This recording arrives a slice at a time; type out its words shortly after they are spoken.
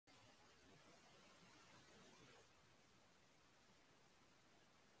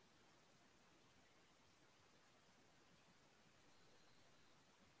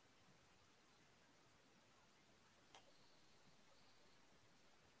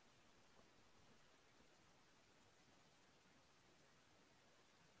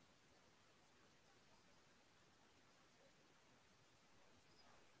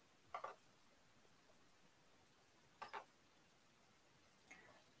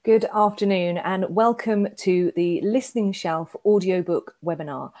Good afternoon and welcome to the Listening Shelf Audiobook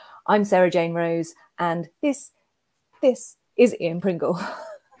Webinar. I'm Sarah Jane Rose and this is Ian Pringle.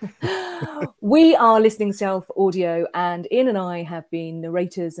 We are Listening Shelf Audio, and Ian and I have been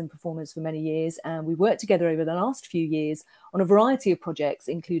narrators and performers for many years, and we've worked together over the last few years on a variety of projects,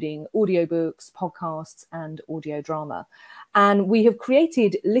 including audiobooks, podcasts and audio drama. And we have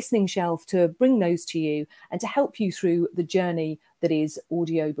created Listening Shelf to bring those to you and to help you through the journey that is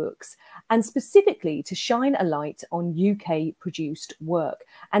audiobooks, and specifically to shine a light on UK produced work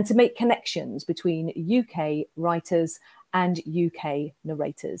and to make connections between UK writers and UK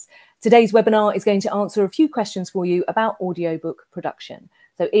narrators. Today's webinar is going to answer a few questions for you about audiobook production.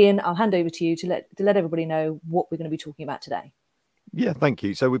 So Ian, I'll hand over to you to let everybody know what we're going to be talking about today. Yeah, thank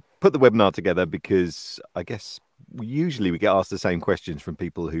you. So we put the webinar together because I guess usually we get asked the same questions from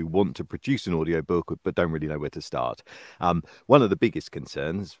people who want to produce an audiobook but don't really know where to start. One of the biggest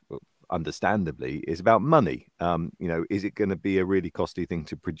concerns, understandably, is about money. Is it going to be a really costly thing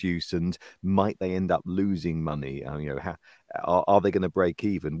to produce, and might they end up losing money? Are they going to break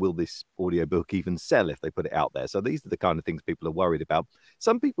even? Will this audiobook even sell if they put it out there? So these are the kind of things people are worried about.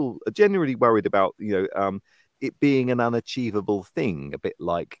 Some people are generally worried about, it being an unachievable thing, a bit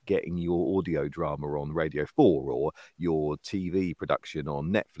like getting your audio drama on Radio 4 or your TV production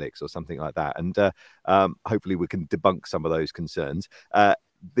on Netflix or something like that. And hopefully we can debunk some of those concerns.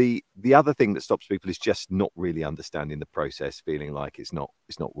 The other thing that stops people is just not really understanding the process, feeling like it's not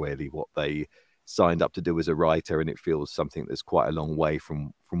really what they signed up to do as a writer, and it feels something that's quite a long way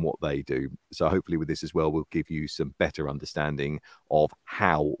from what they do. So hopefully with this as well, we'll give you some better understanding of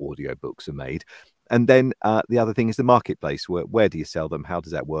how audiobooks are made. And then the other thing is the marketplace. Where do you sell them? How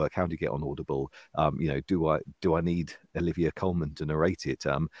does that work? How do you get on Audible? Do I need Olivia Colman to narrate it?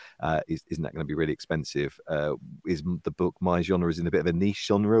 Isn't that going to be really expensive? Is the book my genre is in a bit of a niche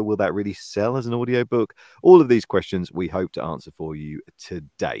genre? Will that really sell as an audiobook? All of these questions we hope to answer for you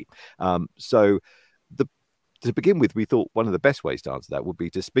today. To begin with, we thought one of the best ways to answer that would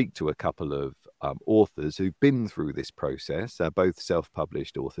be to speak to a couple of authors who've been through this process, both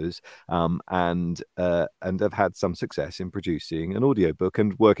self-published authors, and have had some success in producing an audiobook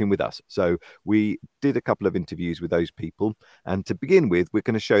and working with us. So we did a couple of interviews with those people. And to begin with, we're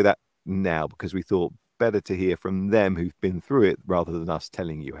going to show that now because we thought better to hear from them who've been through it rather than us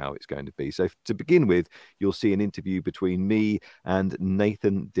telling you how it's going to be. So to begin with, you'll see an interview between me and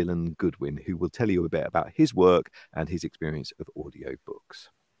Nathan Dylan Goodwin, who will tell you a bit about his work and his experience of audiobooks.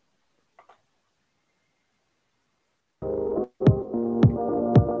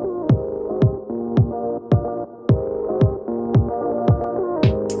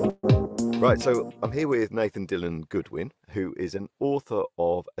 Right, so I'm here with Nathan Dylan Goodwin, who is an author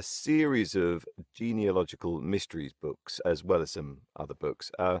of a series of genealogical mysteries books, as well as some other books.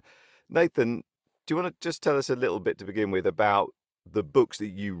 Nathan, do you want to just tell us a little bit to begin with about the books that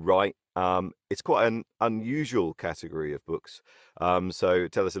you write? It's quite an unusual category of books. So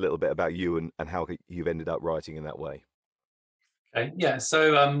tell us a little bit about you and how you've ended up writing in that way. Okay, yeah.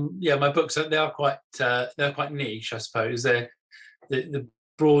 So my books they're quite niche, I suppose. The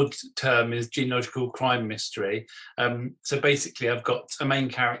broad term is genealogical crime mystery. So basically, I've got a main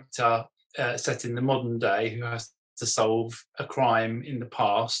character set in the modern day who has to solve a crime in the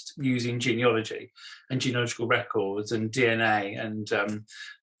past using genealogy and genealogical records and DNA, and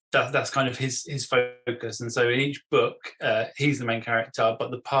that's kind of his focus. And so in each book, he's the main character,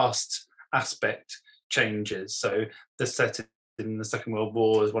 but the past aspect changes. So the setting in the Second World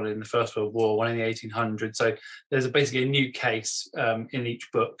War, there's one in the First World War, one in the 1800s. So there's basically a new case in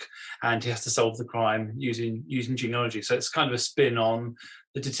each book, and he has to solve the crime using genealogy. So it's kind of a spin on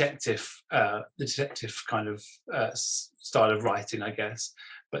the detective kind of style of writing, I guess.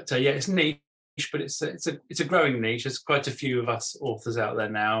 But it's niche, but it's a growing niche. There's quite a few of us authors out there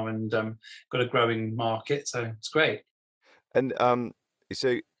now, and got a growing market. So it's great. And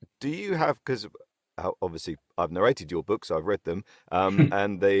so do you have, because obviously I've narrated your books, I've read them,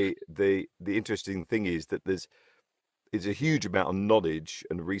 and the interesting thing is that there's a huge amount of knowledge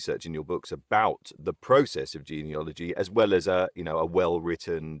and research in your books about the process of genealogy, as well as a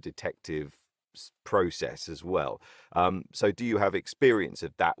well-written detective process as well. So do you have experience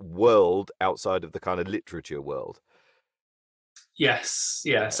of that world outside of the kind of literature world? Yes,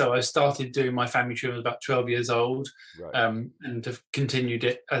 yeah. So I started doing my family tree when I was about 12 years old, right. And have continued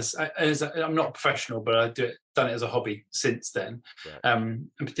it as I'm not a professional, but I've done it as a hobby since then. Right. And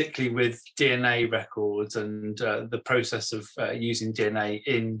particularly with DNA records and the process of using DNA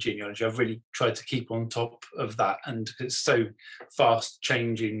in genealogy, I've really tried to keep on top of that, and it's so fast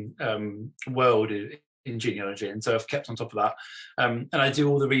changing world in genealogy, and so I've kept on top of that. And I do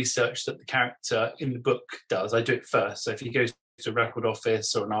all the research that the character in the book does. I do it first. So if he goes to a record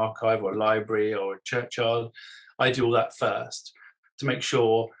office or an archive or a library or a churchyard, I do all that first to make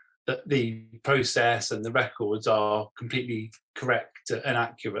sure that the process and the records are completely correct and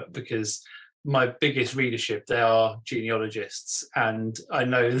accurate, because my biggest readership, they are genealogists, and I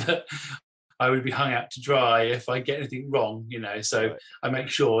know that I would be hung out to dry if I get anything wrong, you know. So Right. I make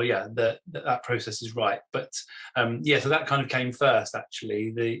sure, that process is right. But so that kind of came first,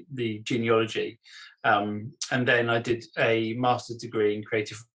 actually, the genealogy, and then I did a master's degree in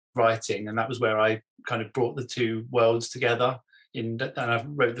creative writing, and that was where I kind of brought the two worlds together. And I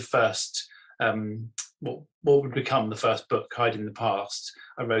wrote the first, what would become the first book, Hide in the Past.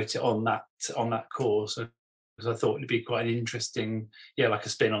 I wrote it on that course, because I thought it'd be quite an interesting, like a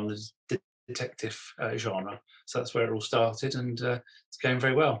spin on the detective genre. So that's where it all started, and it's going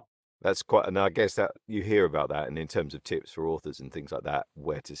very well. That's quite, and I guess that you hear about that, and in terms of tips for authors and things like that,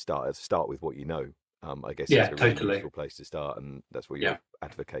 where to start with what you know. I guess it's a really Totally. useful place to start, and that's what you're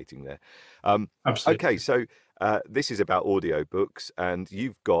advocating there. Absolutely. Okay, so this is about audiobooks, and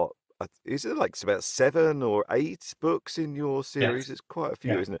you've got, is it like about 7 or 8 books in your series? Yes. It's quite a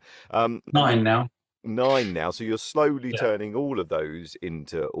few, isn't it? 9 now. 9 now, so you're slowly turning all of those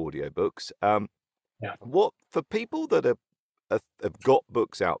into audiobooks. What, for people that have got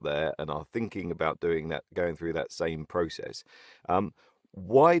books out there and are thinking about doing that, going through that same process,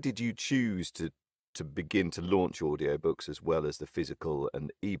 why did you choose to begin to launch audiobooks as well as the physical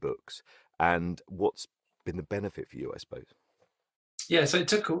and ebooks, and what's been the benefit for you, I suppose? So it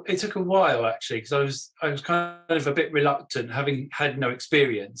took a while, actually, because I was kind of a bit reluctant, having had no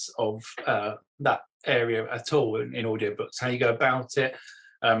experience of that area at all in audiobooks, how you go about it.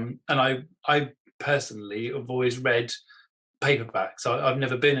 And I personally have always read paperbacks. I've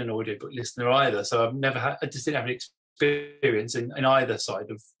never been an audiobook listener either, so I just didn't have any experience in either side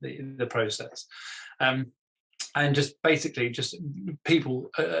of the process. And just basically,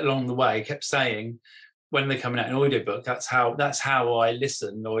 people along the way kept saying, when they're coming out in audiobook, that's how I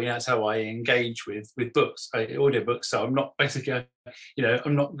listen, or that's how I engage with books, audiobooks. So I'm not basically,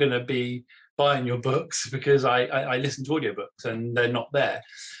 I'm not going to be buying your books because I listen to audiobooks and they're not there.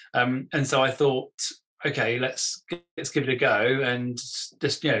 And so I thought, okay, let's give it a go, and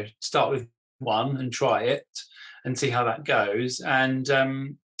just start with one and try it and see how that goes. And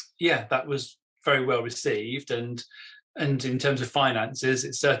that was very well received, and in terms of finances,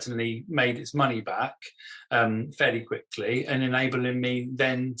 it certainly made its money back fairly quickly, and enabling me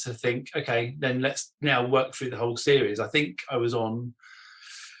then to think, okay, then let's now work through the whole series. I think I was on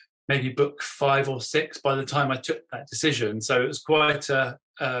maybe book 5 or 6 by the time I took that decision, so it was quite a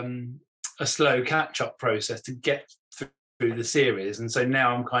slow catch-up process to get through the series. And so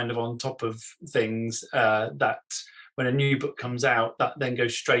now I'm kind of on top of things, that when a new book comes out, that then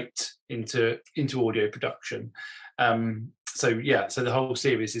goes straight into audio production. So the whole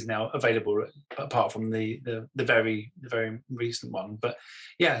series is now available, apart from the very recent one. But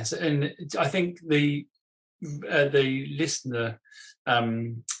and I think the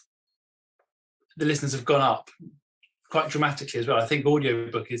listeners have gone up quite dramatically as well. I think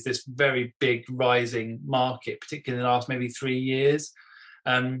audiobook is this very big rising market, particularly in the last maybe 3 years.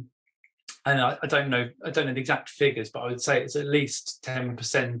 And I don't know the exact figures, but I would say it's at least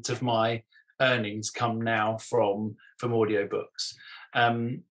 10% of my earnings come now from audiobooks.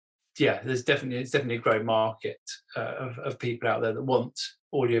 It's definitely a growing market of people out there that want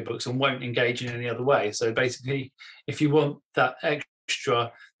audiobooks and won't engage in any other way. So basically, if you want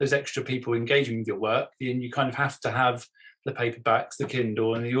those extra people engaging with your work, then you kind of have to have the paperbacks, the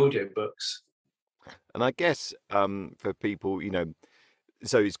Kindle, and the audiobooks. And I guess for people,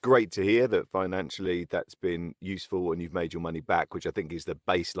 so it's great to hear that financially that's been useful and you've made your money back, which I think is the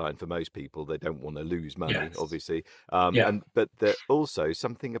baseline for most people. They don't want to lose money, obviously. But also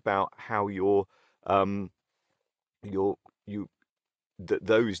something about how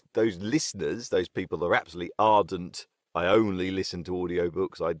those listeners, those people that are absolutely ardent, I only listen to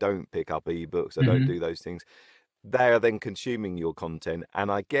audiobooks, I don't pick up ebooks, I don't do those things. They are then consuming your content,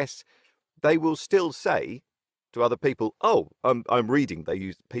 and I guess they will still say to other people, "Oh, I'm reading." They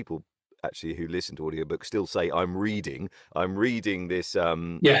use people actually who listen to audiobooks still say, "I'm reading this a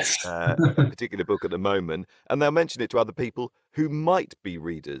particular book at the moment," and they'll mention it to other people who might be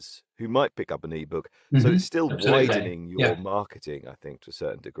readers, who might pick up an ebook. So it's still widening your marketing, I think, to a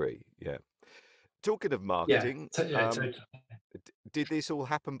certain degree. Yeah. Talking of marketing, did this all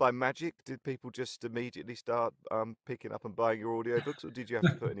happen by magic? Did people just immediately start picking up and buying your audiobooks, or did you have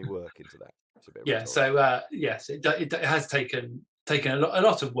to put any work into that? It's a bit So yes, it has taken taken a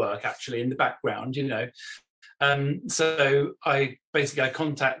lot of work actually in the background, you know. So I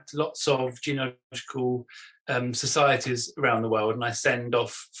contact lots of genealogical societies around the world, and I send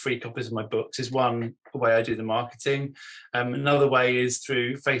off free copies of my books. Is one way I do the marketing. Another way is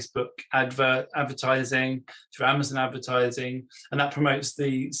through Facebook advertising, through Amazon advertising, and that promotes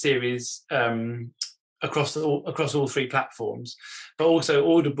the series across all three platforms. But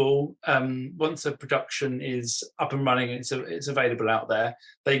also Audible, once a production is up and running, it's available out there,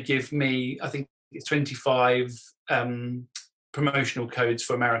 they give me, I think it's 25 promotional codes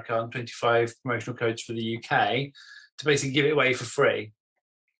for America and 25 promotional codes for the UK to basically give it away for free.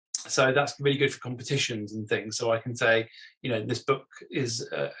 So that's really good for competitions and things. So I can say, you know, this book is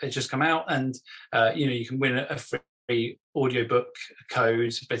has just come out, and you know, you can win a free audiobook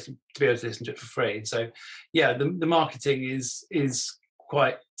code basically to be able to listen to it for free. So yeah, the marketing is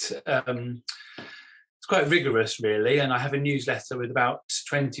quite it's quite rigorous, really. And I have a newsletter with about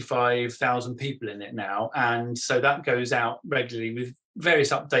 25,000 people in it now, and so that goes out regularly with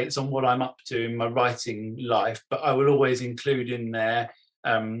various updates on what I'm up to in my writing life. But I will always include in there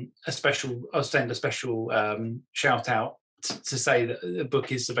I'll send a special shout out to say that the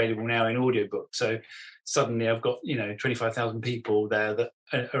book is available now in audiobook. So suddenly I've got, you know, 25,000 people there that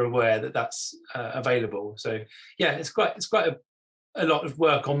are aware that that's available. So yeah, it's quite a lot of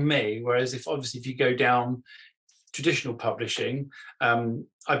work on me. Whereas if you go down traditional publishing,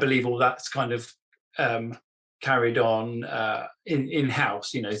 I believe all that's kind of carried on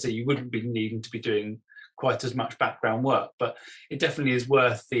in-house, you know, so you wouldn't be needing to be doing quite as much background work, but it definitely is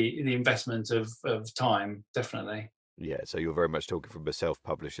worth the investment of time, definitely. Yeah, so you're very much talking from a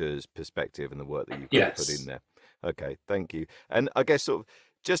self-publisher's perspective and the work that you've put in there. Okay, thank you. And I guess sort of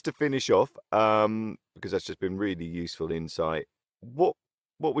just to finish off, because that's just been really useful insight, what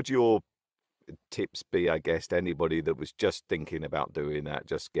would your tips be, I guess, to anybody that was just thinking about doing that,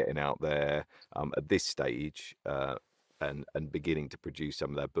 just getting out there at this stage and beginning to produce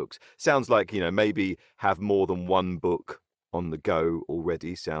some of their books? Sounds like, you know, maybe have more than one book on the go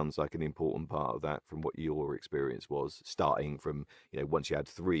already sounds like an important part of that, from what your experience was, starting from, you know, once you had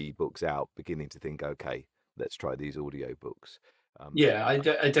 3 books out, beginning to think, okay, let's try these audio books. Yeah, I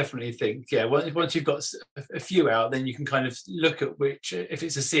definitely think, yeah, once you've got a few out, then you can kind of look at which, if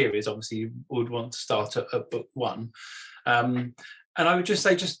it's a series, obviously you would want to start at book 1. And I would just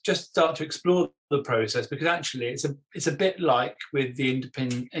say, just start to explore the process, because actually it's a bit like with the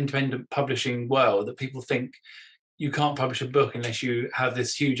independent publishing world, that people think you can't publish a book unless you have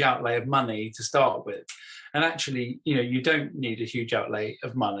this huge outlay of money to start with. And actually, you know, you don't need a huge outlay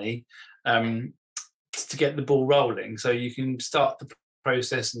of money to get the ball rolling. So you can start the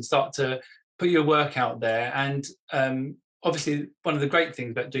process and start to put your work out there. And obviously, one of the great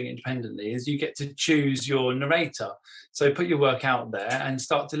things about doing it independently is you get to choose your narrator. So put your work out there and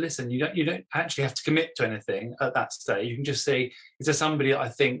start to listen. You don't actually have to commit to anything at that stage. You can just say, is there somebody that I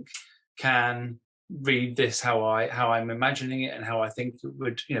think can read this how I'm imagining it and how I think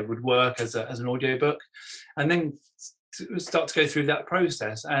it would work as an audiobook, and then start to go through that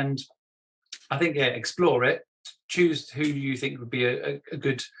process. And I think, yeah, explore it, choose who you think would be a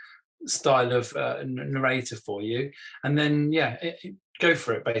good style of narrator for you, and then go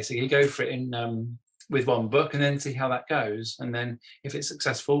for it. Basically, go for it in with one book, and then see how that goes. And then if it's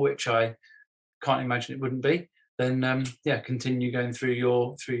successful, which I can't imagine it wouldn't be, then continue going through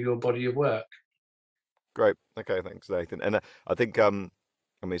your body of work. Great. Okay, thanks, Nathan. And I think I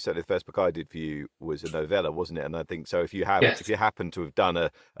mean, certainly the first book I did for you was a novella, wasn't it? And I think so if you happen to have done a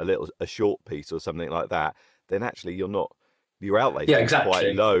short piece or something like that, then actually your outlay is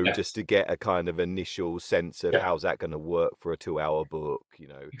quite low just to get a kind of initial sense of how's that going to work for a 2-hour book, you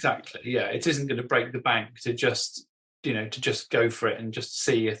know. Exactly. Yeah, it isn't going to break the bank to just go for it and just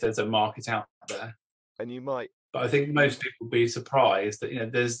see if there's a market out there. And you might. But I think most people will be surprised that, you know,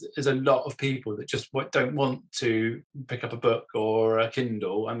 there's a lot of people that just don't want to pick up a book or a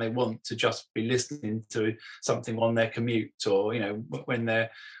Kindle, and they want to just be listening to something on their commute, or, you know, when they're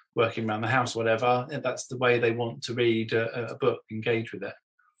working around the house or whatever. That's the way they want to read a book, engage with it.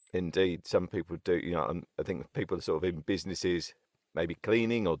 Indeed, some people do. You know, I think people are sort of in businesses, maybe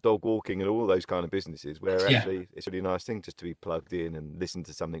cleaning or dog walking and all those kind of businesses, where actually it's a really nice thing just to be plugged in and listen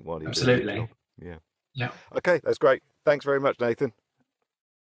to something while you're doing your job. Yeah. Yeah. Okay, that's great. Thanks very much, Nathan.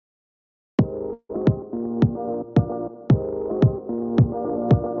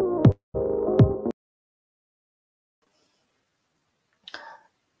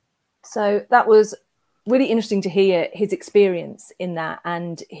 So that was really interesting to hear his experience in that,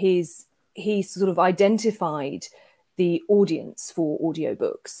 and he sort of identified the audience for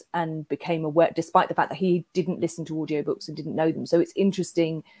audiobooks and became aware, despite the fact that he didn't listen to audiobooks and didn't know them. So it's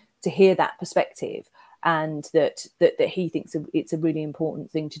interesting to hear that perspective, and that he thinks it's a really important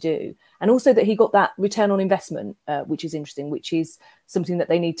thing to do, and also that he got that return on investment, which is interesting, which is something that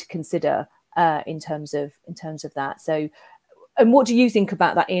they need to consider in terms of that. So, and what do you think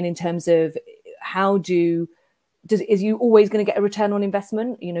about that, Ian, in terms of is you always going to get a return on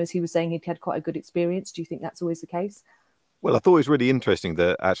investment? You know, as he was saying, he'd had quite a good experience. Do you think that's always the case? Well, I thought it was really interesting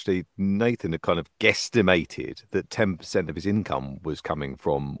that actually Nathan had kind of guesstimated that 10% of his income was coming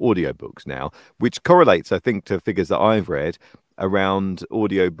from audiobooks now, which correlates, I think, to figures that I've read around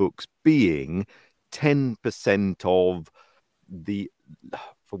audiobooks being 10% of the,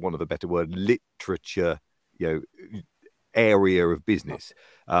 for want of a better word, literature, area of business.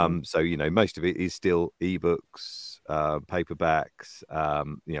 So, most of it is still ebooks, paperbacks,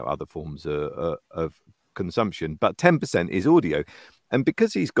 other forms of consumption, but 10% is audio. And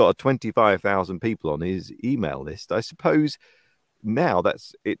because he's got 25,000 people on his email list, I suppose now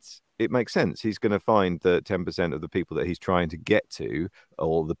it makes sense. He's going to find that 10% of the people that he's trying to get to,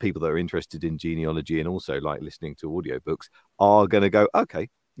 or the people that are interested in genealogy and also like listening to audiobooks, are going to go, okay,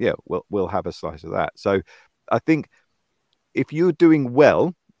 yeah, we'll have a slice of that. So I think if you're doing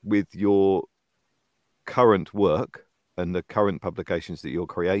well with your current work and the current publications that you're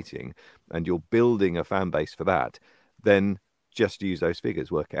creating, and you're building a fan base for that, then just use those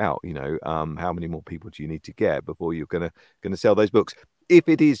figures, work it out. How many more people do you need to get before you're gonna sell those books? If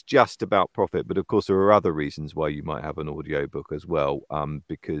it is just about profit, but of course there are other reasons why you might have an audiobook as well,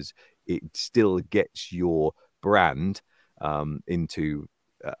 because it still gets your brand into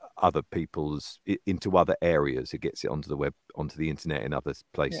other into other areas. It gets it onto the web, onto the internet in other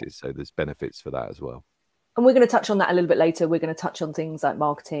places. So there's benefits for that as well. And we're going to touch on that a little bit later. We're going to touch on things like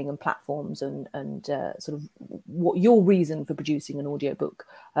marketing and platforms and sort of what your reason for producing an audiobook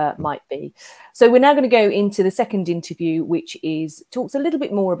might be. So we're now going to go into the second interview, which talks a little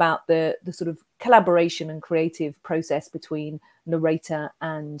bit more about the sort of collaboration and creative process between narrator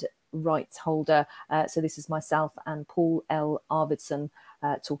and rights holder. So this is myself and Paul L. Arvidsson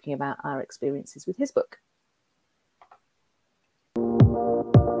talking about our experiences with his book.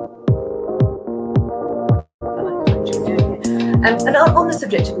 And on the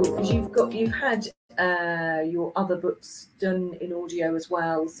subject of because you've had your other books done in audio as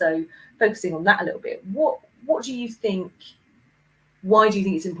well, so focusing on that a little bit, what do you think? Why do you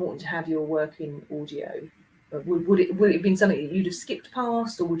think it's important to have your work in audio? Would it have been something that you'd have skipped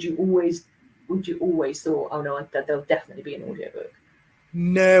past, or would you always thought, oh no, there'll definitely be an audiobook?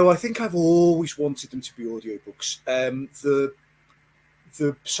 No, I think I've always wanted them to be audiobooks.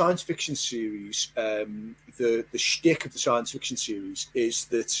 The science fiction series, the shtick of the science fiction series is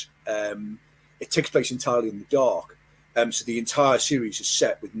that it takes place entirely in the dark. So the entire series is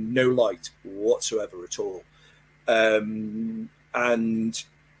set with no light whatsoever at all. And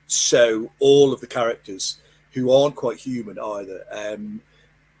so all of the characters, who aren't quite human either,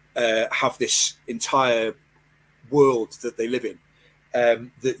 have this entire world that they live in,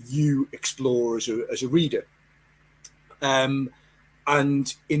 that you explore as a reader.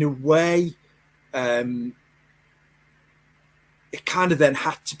 And in a way, it kind of then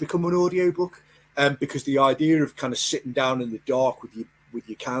had to become an audiobook, because the idea of kind of sitting down in the dark with your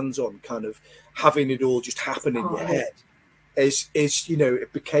cans on, kind of having it all just happen in your head, is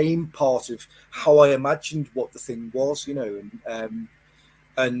it became part of how I imagined what the thing was,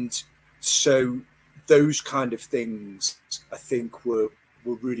 and so those kind of things I think were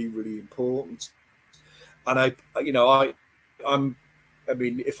really, really important. And I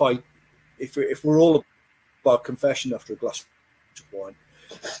mean, if we're all about confession after a glass of wine,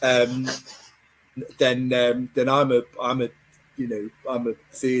 then I'm a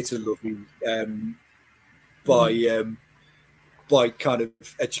theatre loving by kind of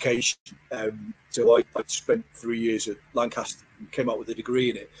education. So I spent 3 years at Lancaster and came out with a degree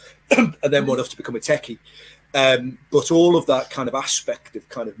in it, and then went off to become a techie. But all of that kind of aspect of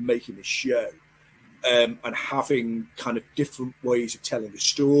kind of making a show, and having kind of different ways of telling a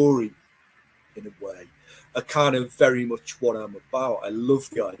story in a way, are kind of very much what I'm about. I love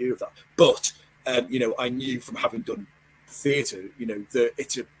the idea of that. But I knew from having done theatre, that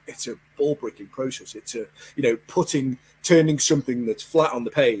it's a ball-breaking process. It's turning something that's flat on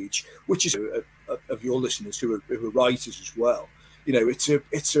the page, which is of your listeners who are writers as well.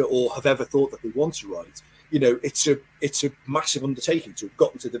 Or have ever thought that they want to write. It's a massive undertaking to have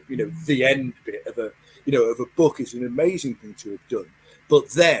gotten to the end bit of a book is an amazing thing to have done. But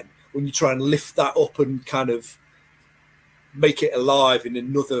then when you try and lift that up and kind of make it alive in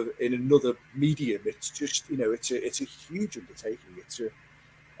another medium. It's just, you know, it's a huge undertaking.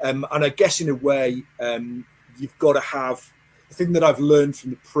 And I guess in a way, you've got to have, the thing that I've learned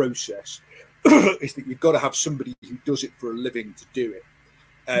from the process is that you've got to have somebody who does it for a living to do it.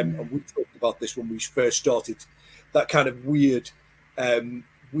 And we talked about this when we first started, that kind of weird kind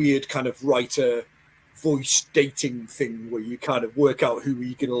of writer voice dating thing where you kind of work out who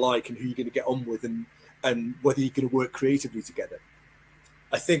you're going to like and who you're going to get on with, and whether you're going to work creatively together.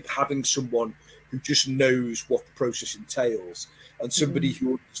 I think having someone who just knows what the process entails, and somebody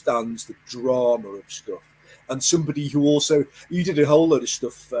who understands the drama of stuff, and somebody who also, you did a whole load of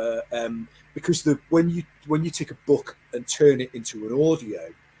stuff because when you take a book and turn it into an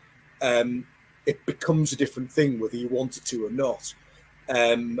audio, it becomes a different thing whether you want it to or not.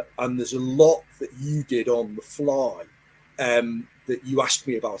 And there's a lot that you did on the fly that you asked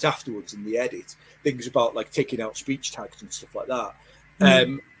me about afterwards in the edit, things about like taking out speech tags and stuff like that.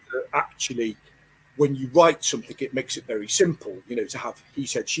 Actually, when you write something, it makes it very simple, you know, to have he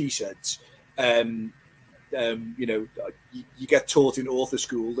said, she said. You know, you get taught in author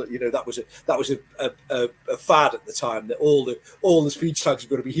school that, you know, that was a fad at the time, that all the speech tags have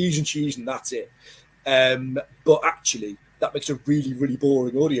got to be he's and she's and that's it. But actually, that makes a really, really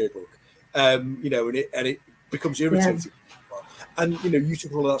boring audiobook. You know, and it becomes irritating. And, you know, you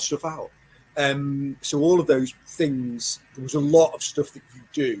took all of that stuff out. So all of those things, there was a lot of stuff that you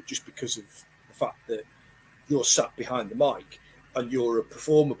do just because of the fact that you're sat behind the mic and you're a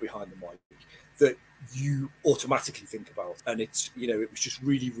performer behind the mic that you automatically think about. And it's, you know, it was just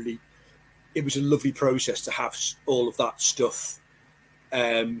really, really, it was a lovely process to have all of that stuff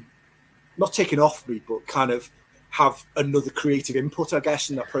not taken off me, but kind of have another creative input, I guess,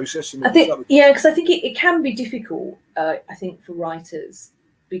 in that process. And I think, because I think it can be difficult, I think, for writers,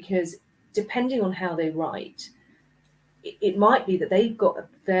 because depending on how they write, it might be that they've got a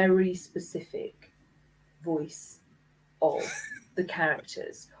very specific voice of the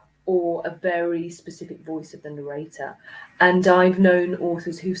characters or a very specific voice of the narrator. And I've known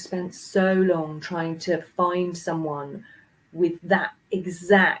authors who've spent so long trying to find someone with that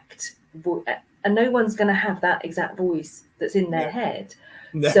exact voice, and no one's going to have that exact voice that's in their head.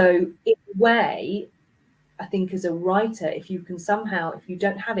 So in a way, I think as a writer, if you can somehow, if you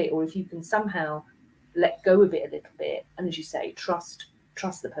don't have it, or if you can somehow let go of it a little bit, and as you say, trust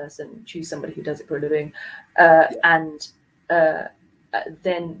the person, choose somebody who does it for a living, and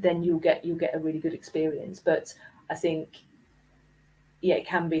then you'll get a really good experience. But I think, it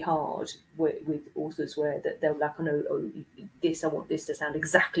can be hard with authors where they'll like, I want this to sound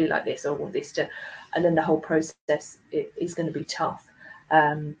exactly like this, or I want this to, and then the whole process is going to be tough.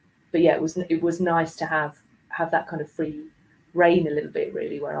 But yeah, it was nice to have that kind of free reign a little bit,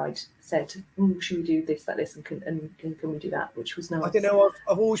 really, where I'd said, should we do this, like this, and can we do that, which was nice. I don't know,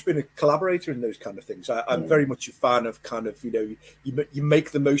 I've always been a collaborator in those kind of things. I'm very much a fan of kind of, you know, you make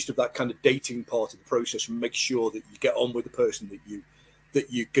the most of that kind of dating part of the process and make sure that you get on with the person that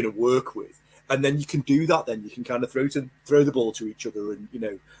you're going to work with, and then you can do that. Then you can kind of throw the ball to each other, and, you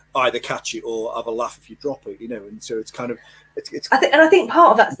know, either catch it or have a laugh if you drop it, you know. And so it's kind of I think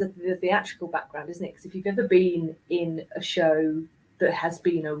part of that's the theatrical background, isn't it? Because if you've ever been in a show that has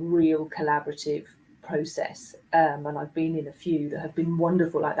been a real collaborative process, and I've been in a few that have been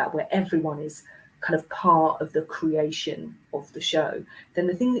wonderful like that, where everyone is kind of part of the creation of the show, then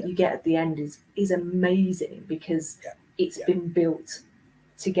the thing that you get at the end is amazing, because it's been built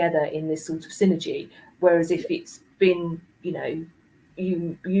together in this sort of synergy. Whereas if it's been, you know,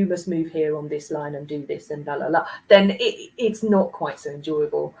 you must move here on this line and do this and then it's not quite so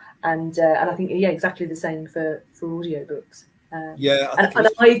enjoyable. And I think exactly the same for audiobooks.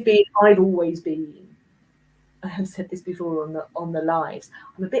 I've always been, I have said this before on the lives,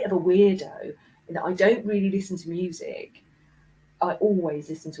 I'm a bit of a weirdo in that I don't really listen to music. I always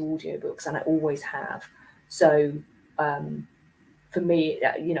listen to audiobooks, and I always have. So for me,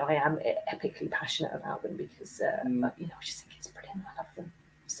 you know, I am epically passionate about them because, you know, I just think it's brilliant. I love them.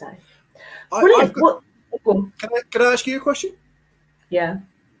 So, brilliant. Can I ask you a question? Yeah.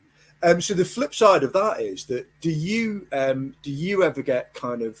 So the flip side of that is that do you ever get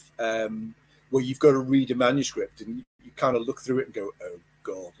kind of where you've got to read a manuscript and you kind of look through it and go, oh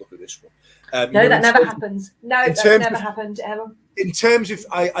God, look at this one? No, that never happens. No, that's never happened ever. In terms of,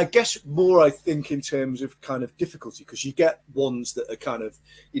 I guess more, I think in terms of kind of difficulty, because you get ones that are kind of,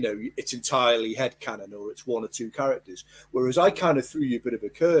 you know, it's entirely headcanon or it's one or two characters. Whereas I kind of threw you a bit of a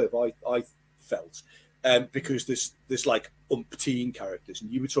curve, I felt, because there's like umpteen characters,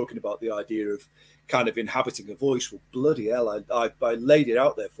 and you were talking about the idea of kind of inhabiting a voice. Well, bloody hell, I laid it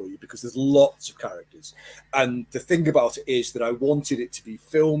out there for you, because there's lots of characters. And the thing about it is that I wanted it to be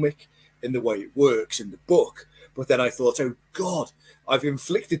filmic in the way it works in the book, but then I thought, oh God, I've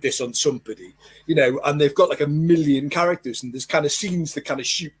inflicted this on somebody, you know, and they've got like 1 million characters, and there's kind of scenes that kind of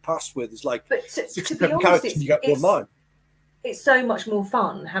shoot past where there's like 6 or 7 characters and you get one line. It's so much more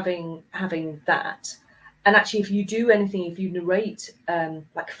fun having that. And actually, if you do anything, if you narrate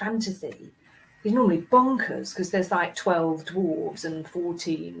like fantasy, it's normally bonkers, because there's like 12 dwarves and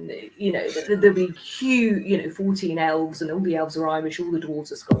 14, you know, there'll be huge, you know, 14 elves, and all the elves are Irish, all the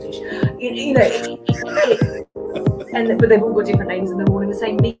dwarves are Scottish, you know, but they've all got different names, and they're all in the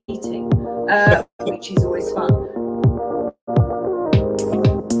same meeting, which is always fun.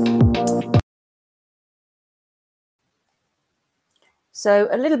 So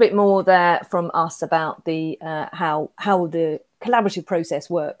a little bit more there from us about the how the collaborative process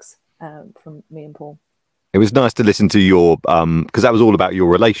works from me and Paul. It was nice to listen to your because that was all about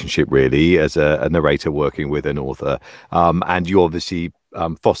your relationship, really, as a narrator working with an author, and you obviously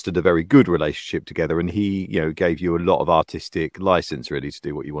fostered a very good relationship together, and he, you know, gave you a lot of artistic license really to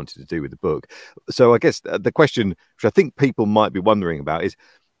do what you wanted to do with the book. So I guess the question, which I think people might be wondering about, is,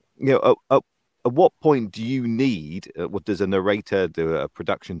 you know, at what point do you need, what does a narrator, do a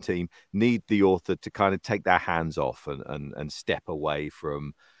production team need the author to kind of take their hands off and step away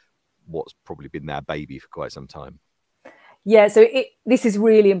from what's probably been their baby for quite some time? Yeah, so this is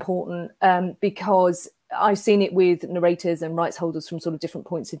really important, because I've seen it with narrators and rights holders from sort of different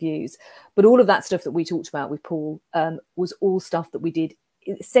points of views. But all of that stuff that we talked about with Paul was all stuff that we did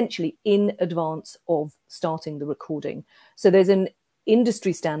essentially in advance of starting the recording. So there's an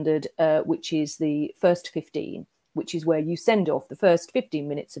industry standard, which is the first 15, which is where you send off the first 15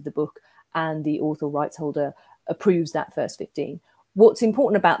 minutes of the book, and the author rights holder approves that first 15. What's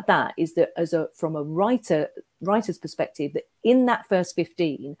important about that is that from a writer's perspective, that in that first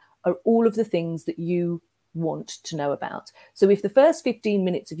 15 are all of the things that you want to know about. So if the first 15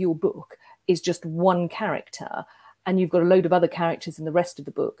 minutes of your book is just one character, and you've got a load of other characters in the rest of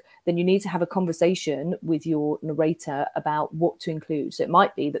the book, then you need to have a conversation with your narrator about what to include. So it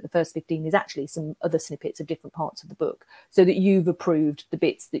might be that the first 15 is actually some other snippets of different parts of the book, so that you've approved the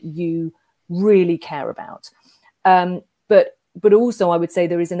bits that you really care about. But also, I would say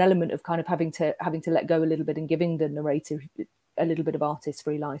there is an element of kind of having to let go a little bit and giving the narrator a little bit of artist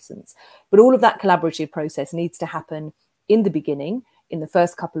free license. But all of that collaborative process needs to happen in the beginning, in the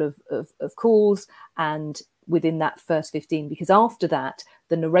first couple of calls, and within that first 15, because after that,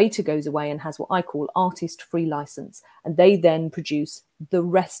 the narrator goes away and has what I call artist free license. And they then produce the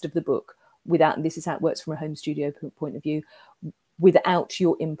rest of the book without, and this is how it works from a home studio point of view, without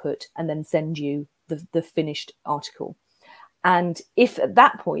your input, and then send you the finished article. And if at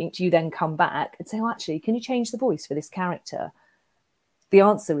that point you then come back and say, oh, actually, can you change the voice for this character? The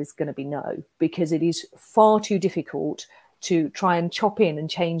answer is going to be no, because it is far too difficult to try and chop in and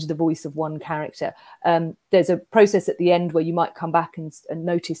change the voice of one character. There's a process at the end where you might come back and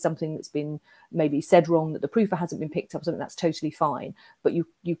notice something that's been maybe said wrong, that the proofer hasn't been picked up, something that's totally fine. But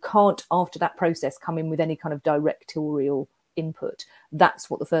you can't, after that process, come in with any kind of directorial input. That's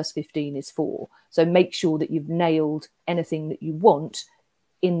what the first 15 is for. So make sure that you've nailed anything that you want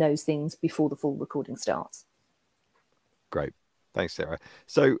in those things before the full recording starts. Great. Thanks, Sarah.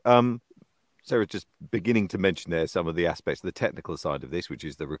 So Sarah's just beginning to mention there some of the aspects of the technical side of this, which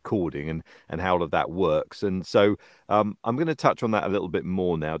is the recording and how all of that works. And so I'm going to touch on that a little bit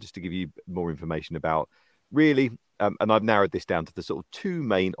more now, just to give you more information about really, and I've narrowed this down to the sort of two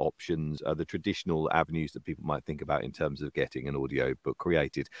main options, the traditional avenues that people might think about in terms of getting an audio book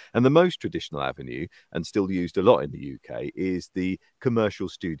created. And the most traditional avenue, and still used a lot in the UK, is the commercial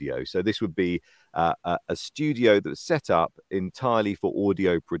studio. So this would be a studio that's set up entirely for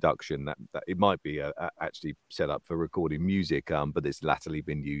audio production. That it might be actually set up for recording music, but it's latterly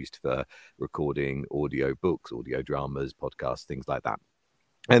been used for recording audio books, audio dramas, podcasts, things like that.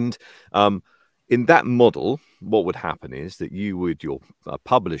 And in that model, what would happen is that your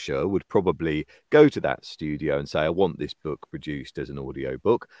publisher would probably go to that studio and say, I want this book produced as an audio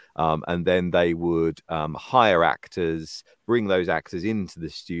book. And then they would hire actors, bring those actors into the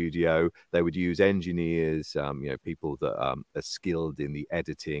studio. They would use engineers, people that are skilled in the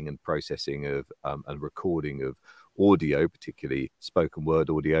editing and processing of and recording of audio, particularly spoken word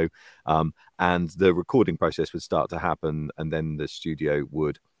audio. And the recording process would start to happen, and then the studio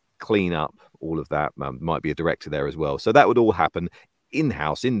would clean up all of that. Might be a director there as well. So that would all happen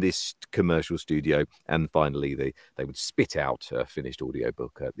in-house in this commercial studio, and finally they would spit out a finished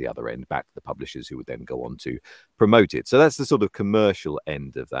audiobook at the other end back to the publishers, who would then go on to promote it. So that's the sort of commercial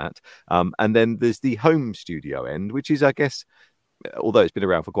end of that. And then there's the home studio end, which is, I guess, although it's been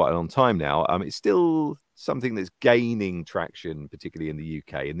around for quite a long time now, it's still something that's gaining traction, particularly in the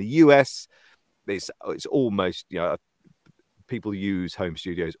UK. In the US, it's almost, you know, people use home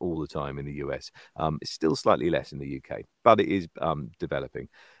studios all the time in the US. It's still slightly less in the UK, but it is developing.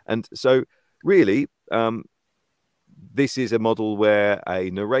 And so really, this is a model where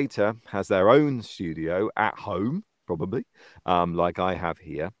a narrator has their own studio at home, probably, like I have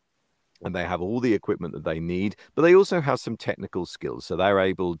here. And they have all the equipment that they need, but they also have some technical skills. So they're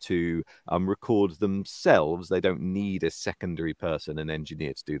able to record themselves. They don't need a secondary person, an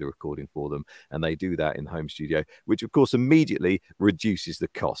engineer, to do the recording for them. And they do that in home studio, which of course immediately reduces the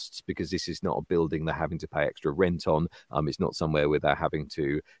costs, because this is not a building they're having to pay extra rent on. It's not somewhere where they're having to,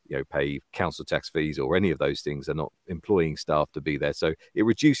 you know, pay council tax fees or any of those things. They're not employing staff to be there. So it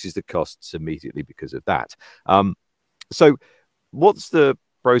reduces the costs immediately because of that. So what's the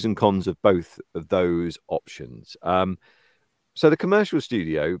pros and cons of both of those options? So the commercial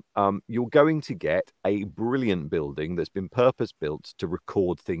studio, you're going to get a brilliant building that's been purpose-built to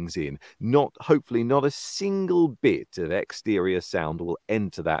record things in. Hopefully not a single bit of exterior sound will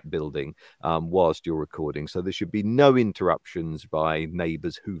enter that building whilst you're recording. So there should be no interruptions by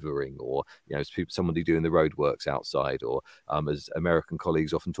neighbours hoovering, or, you know, somebody doing the roadworks outside, or as American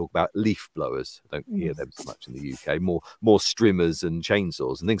colleagues often talk about, leaf blowers. I don't hear them so much in the UK. More strimmers and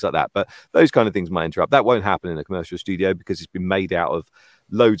chainsaws and things like that. But those kind of things might interrupt. That won't happen in a commercial studio, because it's been made out of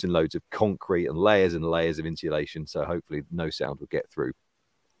loads and loads of concrete and layers of insulation, so hopefully no sound will get through.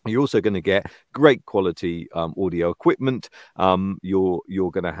 You're also going to get great quality audio equipment. You're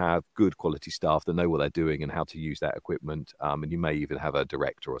going to have good quality staff that know what they're doing and how to use that equipment, and you may even have a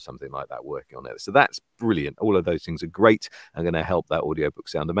director or something like that working on it. So that's brilliant. All of those things are great and going to help that audiobook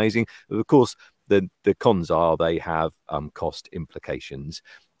sound amazing. But of course, the cons are they have cost implications.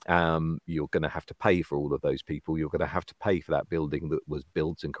 You're going to have to pay for all of those people. You're going to have to pay for that building that was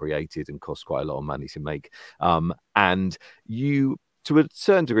built and created and cost quite a lot of money to make. And you, to a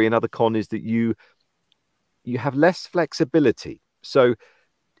certain degree, another con is that you have less flexibility. So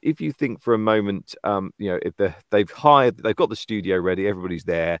if you think for a moment, you know, if they've got the studio ready, everybody's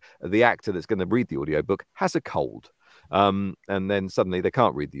there, the actor that's going to read the audiobook has a cold. And then suddenly they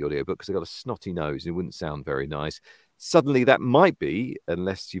can't read the audiobook because they've got a snotty nose. It wouldn't sound very nice. Suddenly that might be,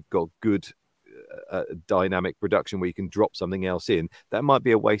 unless you've got good dynamic production where you can drop something else in, that might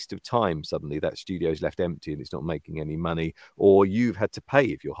be a waste of time. Suddenly that studio's left empty and it's not making any money, or you've had to pay,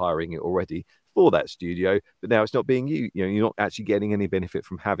 if you're hiring it already, for that studio, but now it's not being used. You know, you're not actually getting any benefit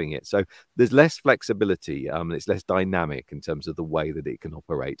from having it. So there's less flexibility. It's less dynamic in terms of the way that it can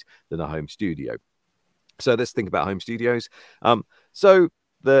operate than a home studio. So let's think about home studios. So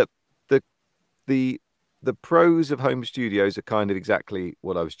the pros of home studios are kind of exactly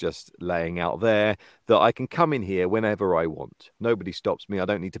what I was just laying out there, that I can come in here whenever I want. Nobody stops me. I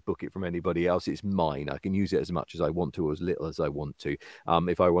don't need to book it from anybody else. It's mine. I can use it as much as I want to, or as little as I want to.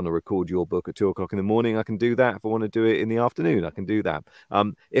 If I want to record your book at 2 o'clock in the morning, I can do that. If I want to do it in the afternoon, I can do that.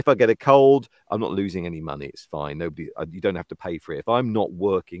 If I get a cold, I'm not losing any money. It's fine. You don't have to pay for it. If I'm not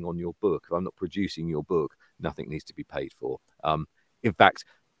working on your book, if I'm not producing your book, nothing needs to be paid for. In fact,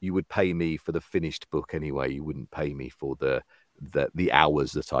 you would pay me for the finished book anyway. You wouldn't pay me for the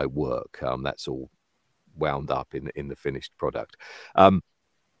hours that I work. That's all wound up in the finished product.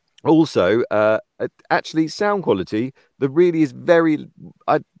 Also, actually, sound quality, there really is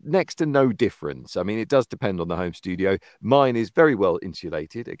next to no difference. I mean, it does depend on the home studio. Mine is very well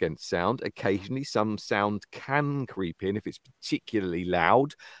insulated against sound. Occasionally, some sound can creep in if it's particularly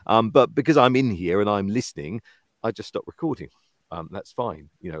loud. But because I'm in here and I'm listening, I just stop recording. That's fine,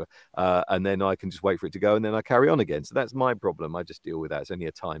 you know, and then I can just wait for it to go and then I carry on again. So that's my problem. I just deal with that. It's only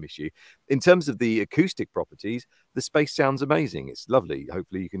a time issue. In terms of the acoustic properties, the space sounds amazing. It's lovely.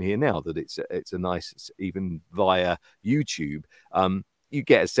 Hopefully you can hear now that it's a nice, even via YouTube, you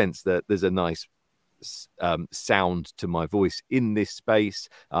get a sense that there's a nice sound to my voice in this space.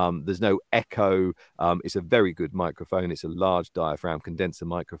 There's no echo. It's a very good microphone. It's a large diaphragm condenser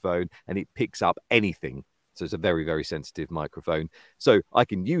microphone and it picks up anything. So it's a very, very sensitive microphone. So I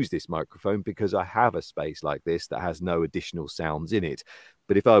can use this microphone because I have a space like this that has no additional sounds in it.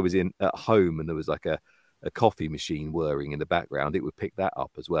 But if I was at home and there was like a coffee machine whirring in the background, it would pick that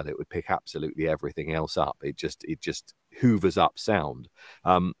up as well. It would pick absolutely everything else up. It just hoovers up sound.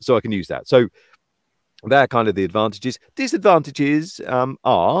 So I can use that. So they're kind of the advantages. Disadvantages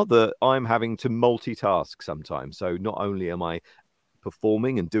are that I'm having to multitask sometimes. So not only am I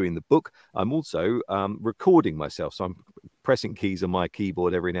performing and doing the book, I'm also recording myself. So I'm pressing keys on my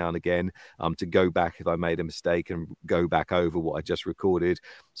keyboard every now and again to go back if I made a mistake and go back over what I just recorded.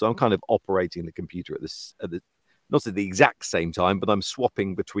 So I'm kind of operating the computer not at the exact same time, but I'm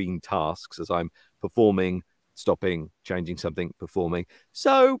swapping between tasks as I'm performing, stopping, changing something, performing.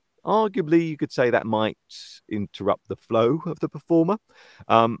 So arguably you could say that might interrupt the flow of the performer.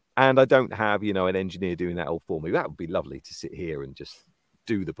 And I don't have, you know, an engineer doing that all for me. That would be lovely to sit here and just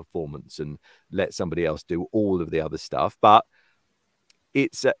do the performance and let somebody else do all of the other stuff. But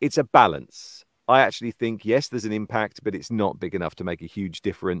it's a balance. I actually think, yes, there's an impact, but it's not big enough to make a huge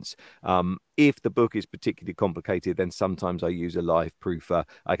difference. If the book is particularly complicated, then sometimes I use a live proofer.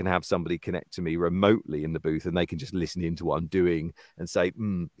 I can have somebody connect to me remotely in the booth and they can just listen into what I'm doing and say,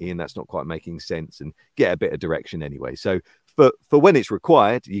 Ian, that's not quite making sense, and get a bit of direction anyway. So for when it's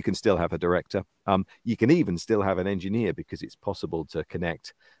required, you can still have a director. You can even still have an engineer, because it's possible to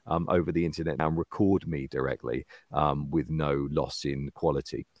connect over the internet and record me directly with no loss in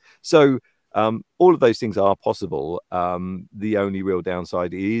quality. So all of those things are possible. The only real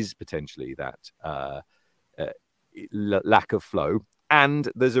downside is potentially that lack of flow.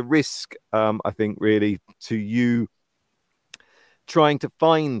 And there's a risk, I think, really, to you trying to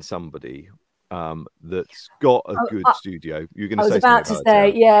find somebody that's got a good studio. You're going to say, I was about to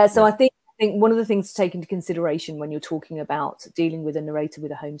say, yeah. So I think one of the things to take into consideration when you're talking about dealing with a narrator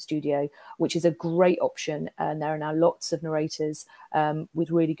with a home studio, which is a great option, and there are now lots of narrators with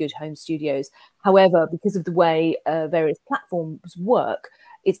really good home studios. However, because of the way various platforms work,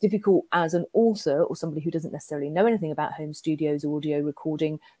 it's difficult as an author or somebody who doesn't necessarily know anything about home studios, audio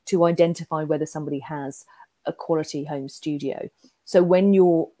recording, to identify whether somebody has a quality home studio. So when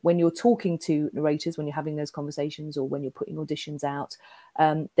you're talking to narrators, when you're having those conversations, or when you're putting auditions out,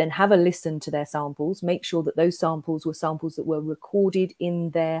 then have a listen to their samples. Make sure that those samples were samples that were recorded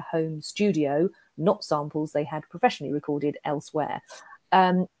in their home studio, not samples they had professionally recorded elsewhere.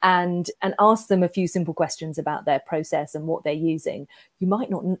 And ask them a few simple questions about their process and what they're using. You might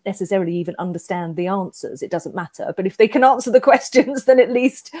not necessarily even understand the answers. It doesn't matter. But if they can answer the questions, then at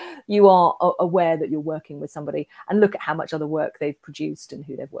least you are aware that you're working with somebody, and look at how much other work they've produced and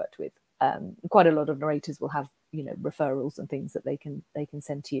who they've worked with. Quite a lot of narrators will have, you know, referrals and things that they can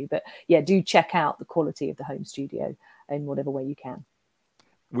send to you. But yeah, do check out the quality of the home studio in whatever way you can.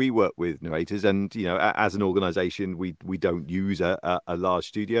 We work with narrators, and, you know, as an organization, we don't use a large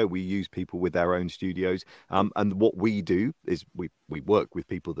studio. We use people with their own studios, and what we do is we work with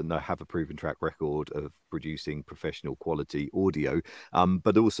people that have a proven track record of producing professional quality audio,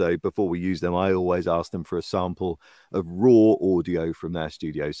 but also, before we use them, I always ask them for a sample of raw audio from their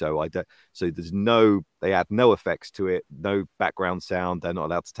studio. So they add no effects to it, no background sound. They're not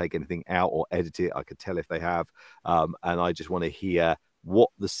allowed to take anything out or edit it. I could tell if they have, and I just want to hear what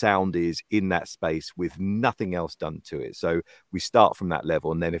the sound is in that space with nothing else done to it. So we start from that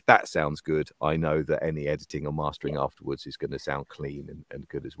level, and then if that sounds good, I know that any editing or mastering afterwards is going to sound clean and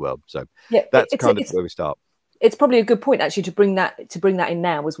good as well. So yeah, that's kind of where we start. It's probably a good point, actually, to bring that in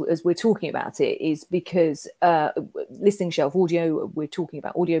now as we're talking about it, is because Listening Shelf Audio, we're talking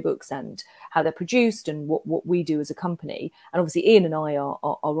about audiobooks and how they're produced and what we do as a company. And obviously Ian and I are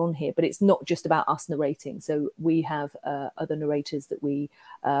on here, but it's not just about us narrating. So we have other narrators that we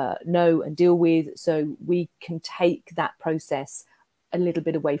know and deal with, so we can take that process a little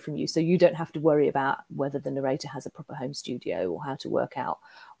bit away from you, so you don't have to worry about whether the narrator has a proper home studio or how to work out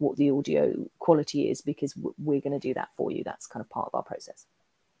what the audio quality is, because we're going to do that for you. That's kind of part of our process.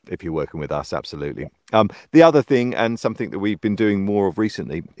 If you're working with us, absolutely. The other thing, and something that we've been doing more of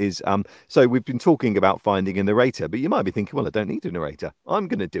recently, is so we've been talking about finding a narrator, but you might be thinking, well, I don't need a narrator, I'm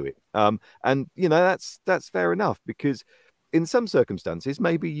going to do it. And you know, that's fair enough, because in some circumstances,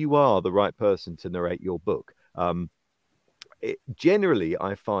 maybe you are the right person to narrate your book. Generally,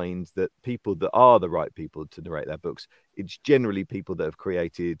 I find that people that are the right people to narrate their books, it's generally people that have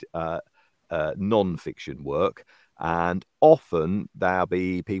created non-fiction work, and often there'll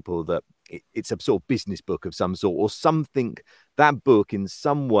be people that it's a sort of business book of some sort, or something. That book in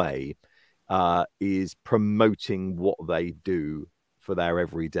some way is promoting what they do for their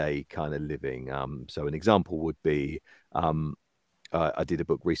everyday kind of living. So an example would be, I did a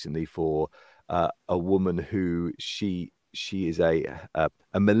book recently for a woman who she is a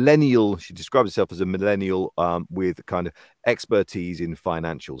millennial. She describes herself as a millennial with kind of expertise in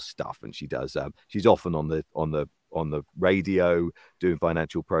financial stuff, and she does. She's often on the radio doing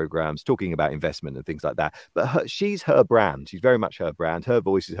financial programs, talking about investment and things like that. But she's her brand. She's very much her brand. Her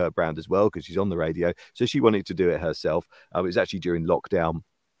voice is her brand as well, because she's on the radio. So she wanted to do it herself. It was actually during lockdown.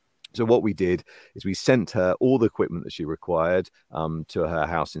 So what we did is we sent her all the equipment that she required to her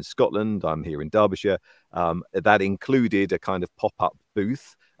house in Scotland. I'm here in Derbyshire. That included a kind of pop-up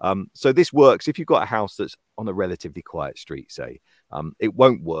booth. So this works if you've got a house that's on a relatively quiet street, say. It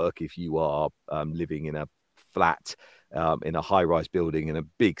won't work if you are living in a flat in a high-rise building in a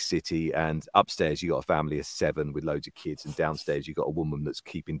big city, and upstairs you got a family of 7 with loads of kids, and downstairs you got a woman that's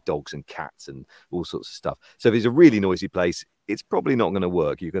keeping dogs and cats and all sorts of stuff. So if it's a really noisy place, it's probably not going to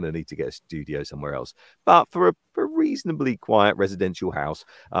work. You're going to need to get a studio somewhere else. But for a reasonably quiet residential house,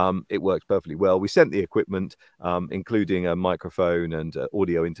 it works perfectly well. We sent the equipment, including a microphone and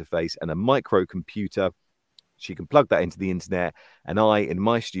audio interface and a microcomputer. She can plug that into the internet, and I, in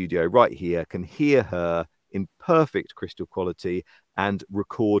my studio right here, can hear her in perfect crystal quality and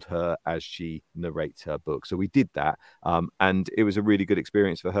record her as she narrates her book. So we did that, and it was a really good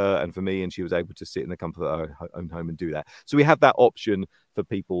experience for her and for me, and she was able to sit in the comfort of her own home and do that. So we have that option for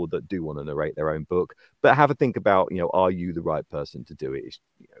people that do want to narrate their own book, but have a think about, you know, are you the right person to do it?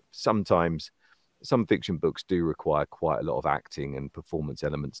 You know, sometimes some fiction books do require quite a lot of acting and performance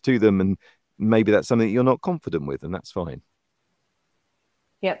elements to them, and maybe that's something that you're not confident with, and that's fine.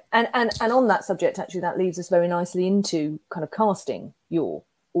 Yeah, and on that subject, actually, that leads us very nicely into kind of casting your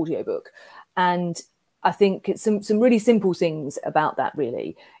audiobook. And I think it's some really simple things about that,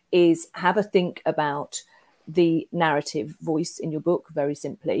 really, is have a think about the narrative voice in your book, very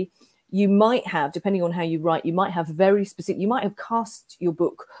simply. You might have, depending on how you write, you might have very specific, you might have cast your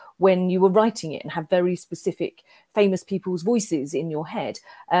book when you were writing it and have very specific famous people's voices in your head.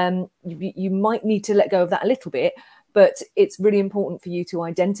 You might need to let go of that a little bit, but it's really important for you to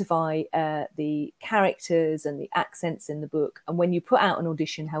identify the characters and the accents in the book. And when you put out an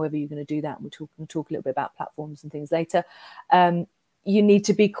audition, however you're going to do that, we'll talk a little bit about platforms and things later, you need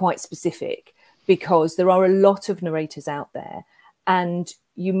to be quite specific, because there are a lot of narrators out there. And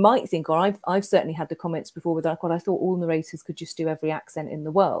you might think, or I've certainly had the comments before with that, well, I thought all narrators could just do every accent in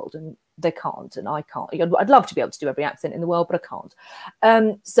the world, and they can't, and I can't. I'd love to be able to do every accent in the world, but I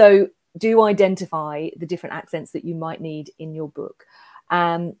can't. So do identify the different accents that you might need in your book,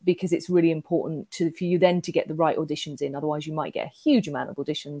 because it's really important for you then to get the right auditions in. Otherwise, you might get a huge amount of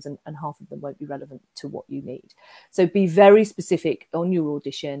auditions and half of them won't be relevant to what you need. So be very specific on your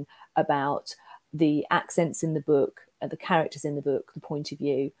audition about the accents in the book, the characters in the book, the point of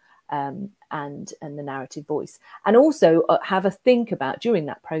view, and the narrative voice. And also have a think about during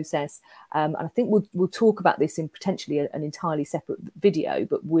that process, and I think we'll talk about this in potentially an entirely separate video,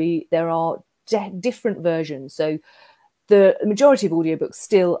 but there are different versions. So the majority of audiobooks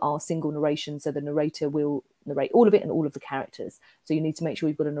still are single narration, so the narrator will narrate all of it and all of the characters. So you need to make sure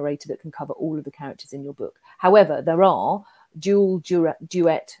you've got a narrator that can cover all of the characters in your book. However, there are dual,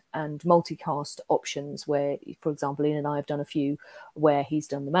 duet and multicast options where, for example, Ian and I have done a few where he's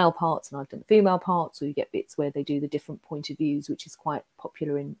done the male parts and I've done the female parts, or you get bits where they do the different point of views, which is quite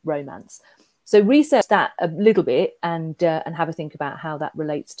popular in romance. So research that a little bit and have a think about how that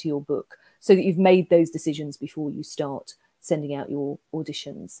relates to your book, so that you've made those decisions before you start sending out your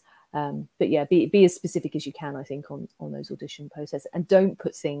auditions. But yeah, be as specific as you can, I think, on those audition process, and don't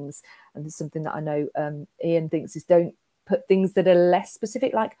put things, and there's something that I know Ian thinks, is don't put things that are less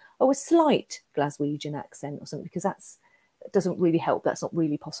specific, like, oh, a slight Glaswegian accent or something, because that doesn't really help. That's not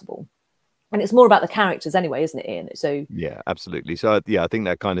really possible. And it's more about the characters anyway, isn't it, Ian? So yeah, absolutely. So yeah, I think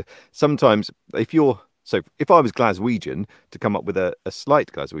that kind of, sometimes if I was Glaswegian, to come up with a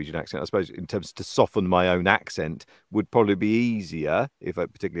slight Glaswegian accent, I suppose, in terms to soften my own accent, would probably be easier,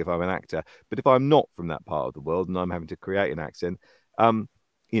 particularly if I'm an actor. But if I'm not from that part of the world and I'm having to create an accent,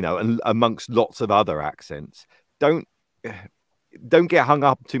 you know, and amongst lots of other accents, don't get hung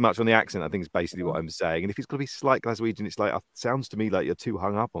up too much on the accent, I think is basically what I'm saying. And if it's got to be slight Glaswegian, it's like, it sounds to me like you're too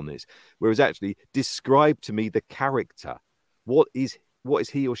hung up on this. Whereas actually, describe to me the character. What is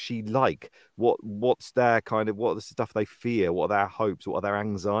he or she like? What's their kind of, what are the stuff they fear? What are their hopes? What are their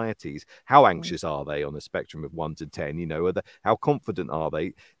anxieties? How anxious are they on a spectrum of 1 to 10? You know, how confident are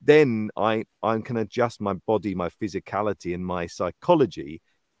they? Then I can adjust my body, my physicality, and my psychology.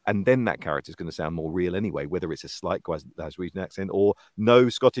 And then that character is going to sound more real anyway, whether it's a slight Glaswegian accent or no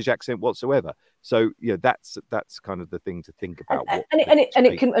Scottish accent whatsoever. So, you know, that's kind of the thing to think about.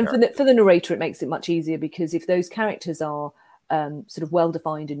 For the narrator, it makes it much easier, because if those characters are sort of well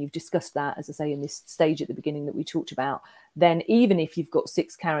defined, and you've discussed that, as I say, in this stage at the beginning that we talked about, then even if you've got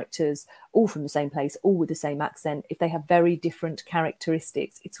 6 characters all from the same place, all with the same accent, if they have very different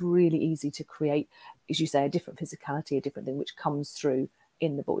characteristics, it's really easy to create, as you say, a different physicality, a different thing which comes through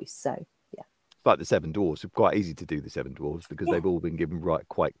in the voice. So yeah, like the 7 Dwarfs, it's quite easy to do the 7 Dwarfs because they've all been given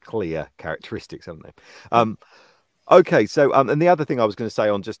quite clear characteristics, haven't they? Okay, so and the other thing I was going to say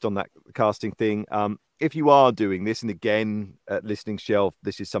on just on that casting thing, if you are doing this, and again at Listening Shelf,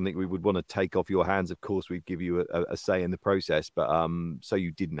 this is something we would want to take off your hands. Of course, we'd give you a say in the process, but so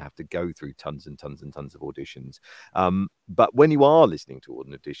you didn't have to go through tons and tons and tons of auditions. But when you are listening to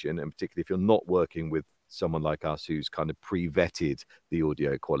an audition, and particularly if you're not working with someone like us who's kind of pre-vetted the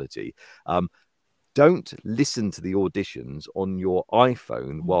audio quality, don't listen to the auditions on your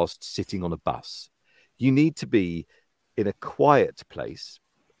iPhone whilst sitting on a bus. You need to be in a quiet place,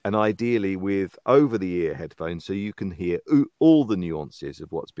 and ideally with over-the-ear headphones, so you can hear all the nuances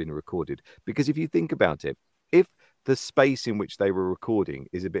of what's been recorded. Because if you think about it, if the space in which they were recording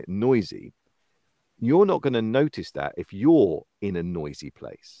is a bit noisy, you're not going to notice that if you're in a noisy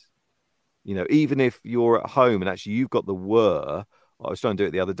place. You know, even if you're at home and actually you've got the whir. I was trying to do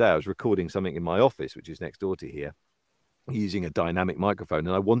it the other day. I was recording something in my office, which is next door to here, using a dynamic microphone,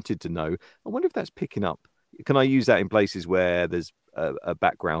 and I wanted to know, I wonder if that's picking up. Can I use that in places where there's a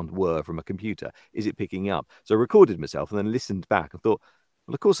background whir from a computer? Is it picking up? So I recorded myself and then listened back and thought,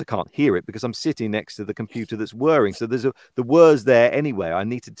 well, of course I can't hear it because I'm sitting next to the computer that's whirring. So the whir's there anyway. I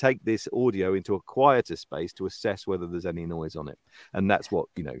need to take this audio into a quieter space to assess whether there's any noise on it. And that's what,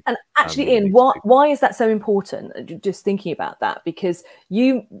 you know. And actually, Ian, why is that so important? Just thinking about that, because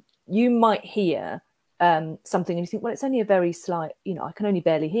you might hear something and you think, well, it's only a very slight, you know, I can only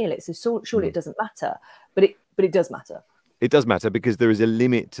barely hear it, so surely it doesn't matter, but it does matter. It does matter because there is a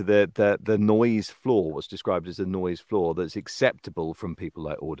limit to the noise floor, what's described as a noise floor, that's acceptable from people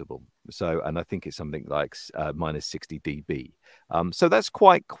like Audible. So, and I think it's something like minus 60 dB. So that's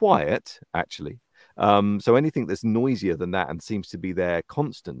quite quiet, actually. So anything that's noisier than that and seems to be there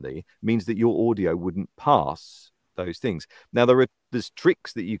constantly means that your audio wouldn't pass those things. Now, there's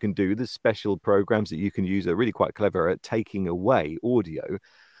tricks that you can do. There's special programs that you can use that are really quite clever at taking away audio,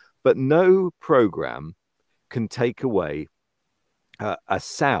 but no program can take away a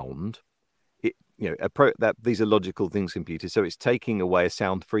sound. These are logical things, computers. So it's taking away a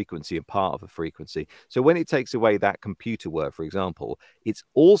sound frequency and part of a frequency. So when it takes away that computer whir, for example, it's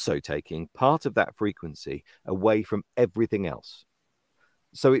also taking part of that frequency away from everything else.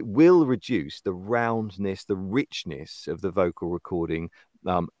 So it will reduce the roundness, the richness of the vocal recording,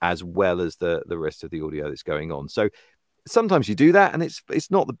 as well as the rest of the audio that's going on. So sometimes you do that, and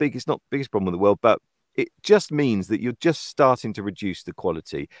it's not the biggest problem in the world, but it just means that you're just starting to reduce the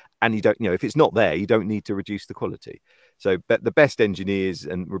quality, and you don't, you know, if it's not there, you don't need to reduce the quality. So, but the best engineers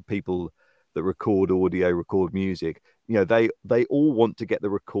and people that record audio, record music, you know, they all want to get the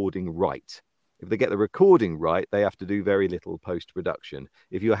recording right. If they get the recording right, they have to do very little post-production.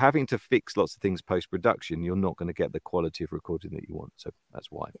 If you're having to fix lots of things post-production, you're not going to get the quality of recording that you want. So that's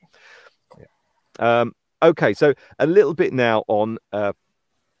why. Yeah. Okay, so a little bit now on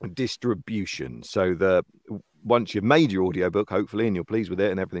distribution. So once you've made your audiobook, hopefully, and you're pleased with it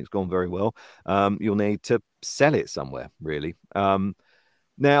and everything's gone very well, you'll need to sell it somewhere, really.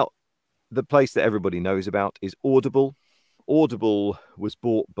 Now, the place that everybody knows about is Audible. Audible was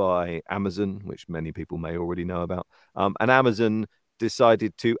bought by Amazon, which many people may already know about. And Amazon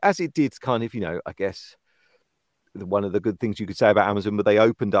decided to, as it did kind of, you know, I guess, one of the good things you could say about Amazon, but they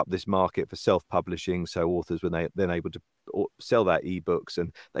opened up this market for self-publishing, so authors were then able to sell their ebooks,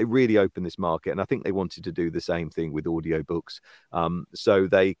 and they really opened this market. And I think they wanted to do the same thing with audiobooks. So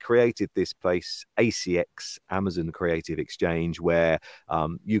they created this place, ACX, Amazon Creative Exchange, where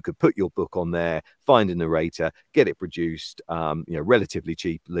you could put your book on there, find a narrator, get it produced, you know, relatively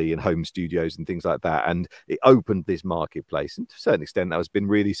cheaply in home studios and things like that. And it opened this marketplace, and to a certain extent, that has been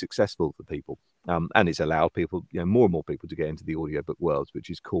really successful for people. And it's allowed people, you know, more and more people to get into the audiobook world, which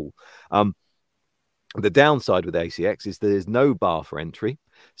is cool. The downside with ACX is there's no bar for entry.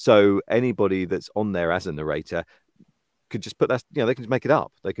 So anybody that's on there as a narrator could just put that, you know, they can just make it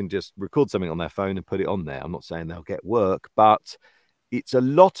up. They can just record something on their phone and put it on there. I'm not saying they'll get work, but it's a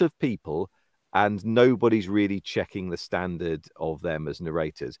lot of people, and nobody's really checking the standard of them as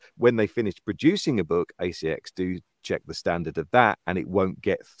narrators. When they finish producing a book, ACX do check the standard of that, and it won't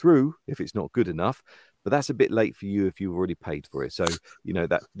get through if it's not good enough. But that's a bit late for you if you've already paid for it. So, you know,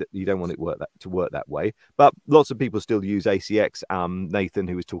 that you don't want it to work that way. But lots of people still use ACX. Nathan,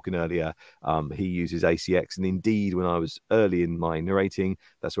 who was talking earlier, he uses ACX. And indeed, when I was early in my narrating,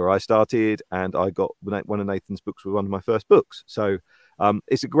 that's where I started. And I got one of Nathan's books was one of my first books. So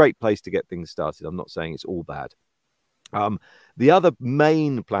it's a great place to get things started. I'm not saying it's all bad. The other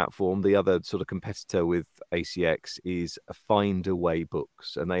main platform, the other sort of competitor with ACX, is Findaway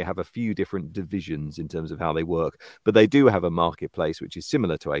Books, and they have a few different divisions in terms of how they work, but they do have a marketplace which is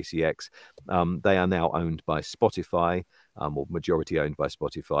similar to ACX. They are now owned by Spotify, or majority owned by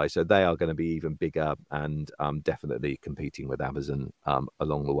Spotify. So they are going to be even bigger and definitely competing with Amazon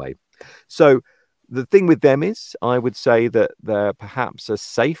along the way. So the thing with them is, I would say that they're perhaps a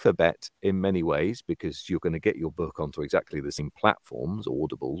safer bet in many ways, because you're going to get your book onto exactly the same platforms: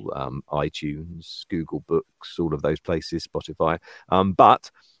 Audible, iTunes, Google Books, all of those places, Spotify.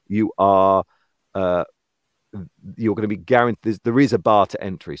 But you are you're going to be guaranteed, there is a bar to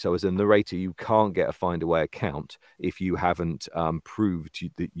entry. So as a narrator, you can't get a Find a Way account if you haven't proved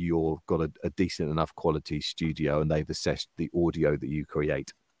that you've got a decent enough quality studio and they've assessed the audio that you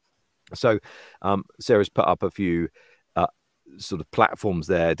create. So Sarah's put up a few sort of platforms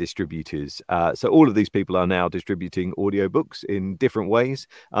there, distributors. So all of these people are now distributing audiobooks in different ways.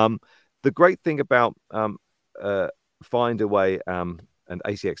 The great thing about Find a Way, and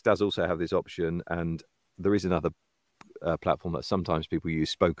ACX does also have this option, and there is another platform that sometimes people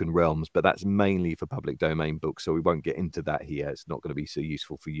use, Spoken Realms, but that's mainly for public domain books, so we won't get into that here. It's not going to be so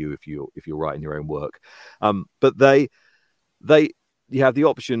useful for you if you're writing your own work. But you have the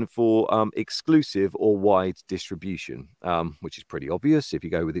option for exclusive or wide distribution, which is pretty obvious. If you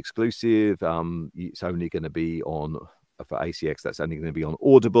go with exclusive, it's only going to be on, for ACX, that's only going to be on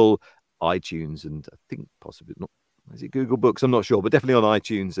Audible, iTunes, and I think possibly not, is it Google Books? I'm not sure, but definitely on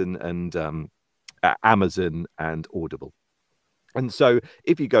iTunes and Amazon and Audible. And so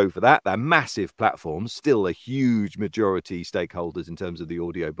if you go for that, they're massive platforms, still a huge majority stakeholders in terms of the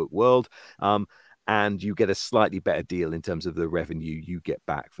audiobook world. And you get a slightly better deal in terms of the revenue you get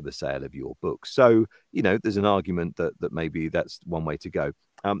back for the sale of your book. So, there's an argument that maybe that's one way to go.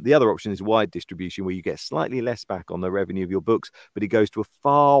 The other option is wide distribution, where you get slightly less back on the revenue of your books, but it goes to a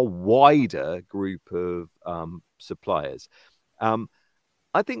far wider group of suppliers.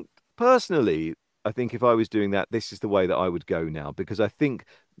 I think personally, if I was doing that, this is the way that I would go now, because I think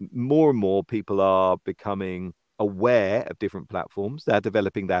more and more people are becoming aware of different platforms. They're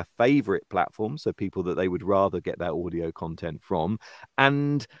developing their favorite platforms, so people that they would rather get their audio content from.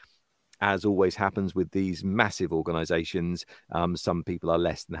 And as always happens with these massive organizations, some people are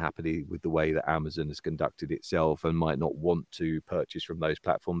less than happy with the way that Amazon has conducted itself and might not want to purchase from those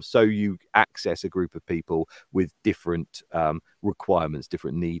platforms. So you access a group of people with different requirements,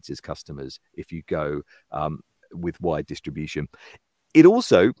 different needs as customers if you go with wide distribution. It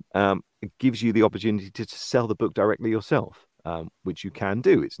also gives you the opportunity to sell the book directly yourself, which you can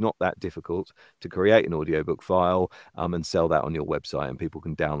do. It's not that difficult to create an audiobook file and sell that on your website, and people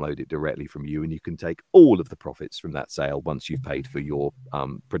can download it directly from you, and you can take all of the profits from that sale once you've paid for your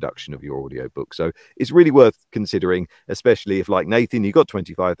production of your audiobook. So it's really worth considering, especially if, like Nathan, you've got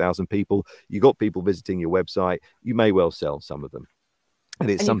 25,000 people, you've got people visiting your website, you may well sell some of them. And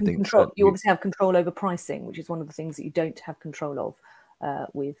it's something you obviously have control over pricing, which is one of the things that you don't have control of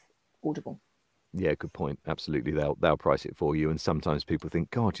with Audible. Yeah, good point. Absolutely, they'll price it for you, and sometimes people think,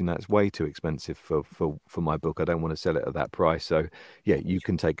 God, it's way too expensive for my book. I don't want to sell it at that price. So yeah, you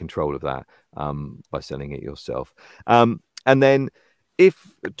can take control of that by selling it yourself. And then, if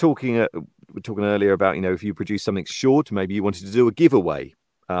we're talking earlier about if you produce something short, maybe you wanted to do a giveaway.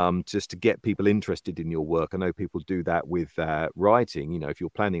 Just to get people interested in your work. I know people do that with writing. If you're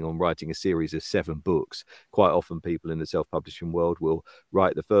planning on writing a series of 7 books, quite often people in the self-publishing world will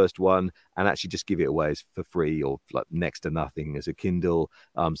write the first one and actually just give it away for free or like next to nothing as a Kindle.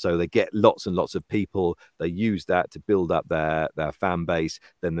 So they get lots and lots of people. They use that to build up their fan base.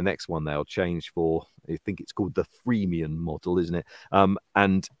 Then the next one they'll change for, I think it's called the freemium model, isn't it?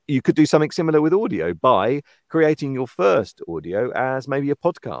 And you could do something similar with audio by creating your first audio as maybe a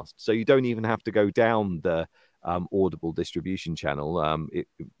podcast. So you don't even have to go down the Audible distribution channel.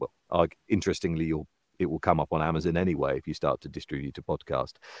 Interestingly, it will come up on Amazon anyway if you start to distribute a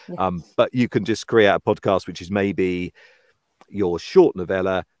podcast. Yeah. But you can just create a podcast, which is maybe your short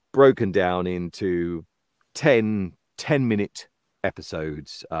novella broken down into 10-minute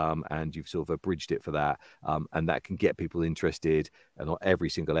episodes, and you've sort of abridged it for that, and that can get people interested. And on every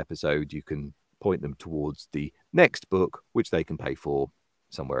single episode, you can point them towards the next book, which they can pay for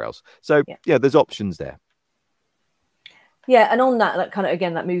somewhere else. So yeah, there's options there. Yeah, and on that kind of,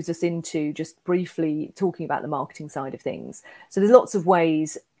 again, that moves us into just briefly talking about the marketing side of things. So there's lots of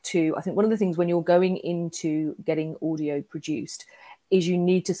ways to, I think one of the things when you're going into getting audio produced is you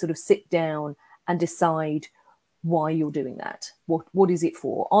need to sort of sit down and decide why you're doing that. What is it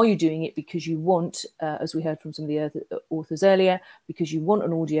for? Are you doing it because you want, as we heard from some of the authors earlier, because you want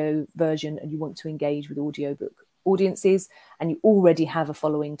an audio version and you want to engage with audiobook audiences and you already have a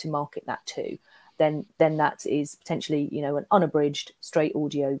following to market that to? Then that is potentially, an unabridged straight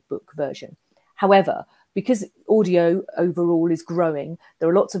audio book version. However, because audio overall is growing, there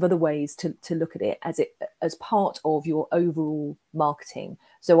are lots of other ways to look at it as part of your overall marketing.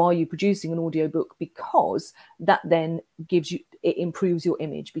 So are you producing an audiobook because that then it improves your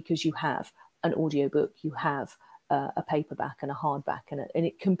image, because you have an audiobook, you have a paperback and a hardback, and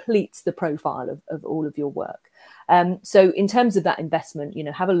it completes the profile of all of your work. So in terms of that investment,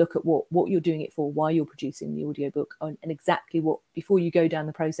 have a look at what you're doing it for, why you're producing the audiobook, and exactly what, before you go down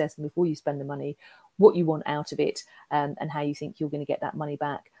the process and before you spend the money, what you want out of it, and how you think you're going to get that money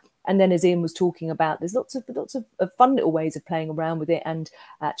back. And then, as Ian was talking about, there's lots of fun little ways of playing around with it. And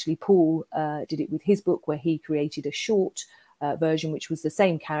actually, Paul did it with his book, where he created a short version, which was the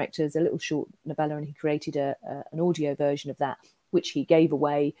same characters, a little short novella, and he created an audio version of that, which he gave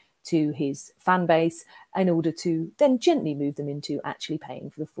away to his fan base in order to then gently move them into actually paying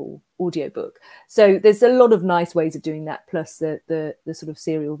for the full audiobook. So there's a lot of nice ways of doing that, plus the sort of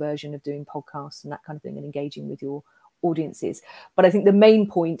serial version of doing podcasts and that kind of thing, and engaging with your audiences. But I think the main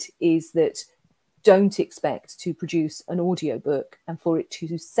point is that don't expect to produce an audiobook and for it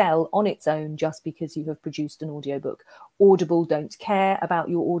to sell on its own just because you have produced an audiobook. Audible don't care about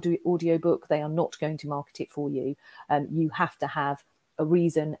your audiobook. They are not going to market it for you. You have to have a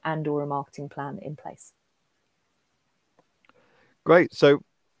reason and or a marketing plan in place. Great. So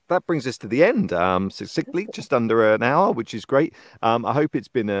that brings us to the end, succinctly, just under an hour, which is great. I hope it's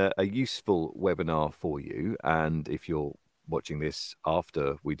been a useful webinar for you. And if you're watching this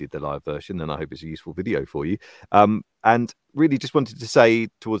after we did the live version, then I hope it's a useful video for you. And really just wanted to say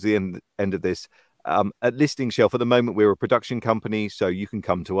towards the end of this, at Listing Shelf, at the moment, we're a production company, so you can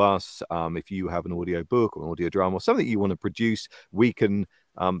come to us. If you have an audio book or an audio drama or something you want to produce, we can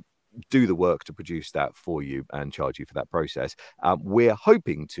do the work to produce that for you and charge you for that process. We're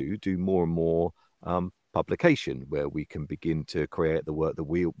hoping to do more and more publication, where we can begin to create the work that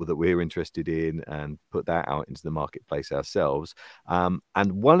we're interested in and put that out into the marketplace ourselves. And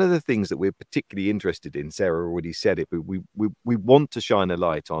one of the things that we're particularly interested in, Sarah already said it, but we want to shine a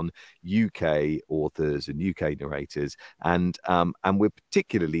light on UK authors and UK narrators, and we're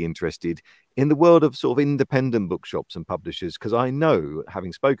particularly interested in the world of sort of independent bookshops and publishers, because I know,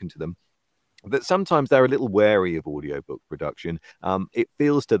 having spoken to them, that sometimes they're a little wary of audiobook production. It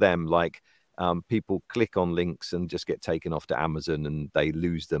feels to them like people click on links and just get taken off to Amazon, and they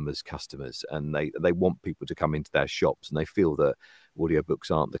lose them as customers, and they want people to come into their shops, and they feel that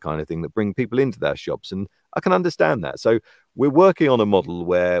audiobooks aren't the kind of thing that bring people into their shops. And I can understand that. So we're working on a model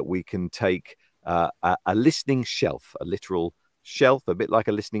where we can take a listening shelf, a literal shelf, a bit like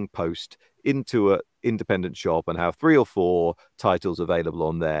a listening post, into an independent shop and have 3 or 4 titles available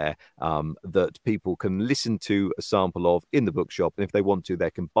on there that people can listen to a sample of in the bookshop, and if they want to, they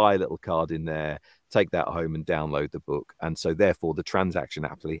can buy a little card in there, take that home and download the book. And so therefore the transaction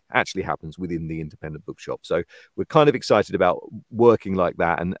actually happens within the independent bookshop. So we're kind of excited about working like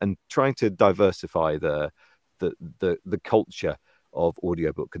that and trying to diversify the culture of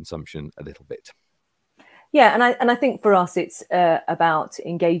audiobook consumption a little bit. Yeah, and I think for us, it's about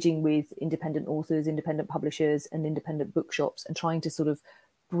engaging with independent authors, independent publishers, and independent bookshops, and trying to sort of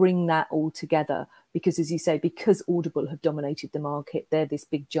bring that all together. Because, as you say, because Audible have dominated the market, they're this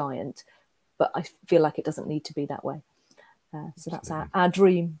big giant. But I feel like it doesn't need to be that way. So that's our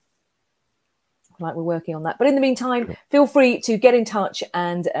dream. Like, we're working on that. But in the meantime, feel free to get in touch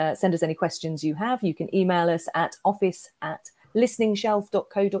and send us any questions you have. You can email us at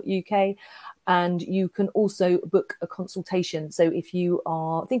office@listeningshelf.co.uk. And you can also book a consultation. So if you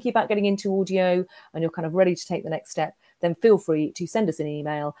are thinking about getting into audio and you're kind of ready to take the next step, then feel free to send us an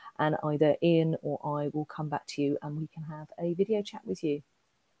email, and either Ian or I will come back to you and we can have a video chat with you.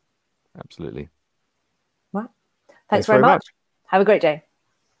 Absolutely. Right. Thanks very much. Have a great day.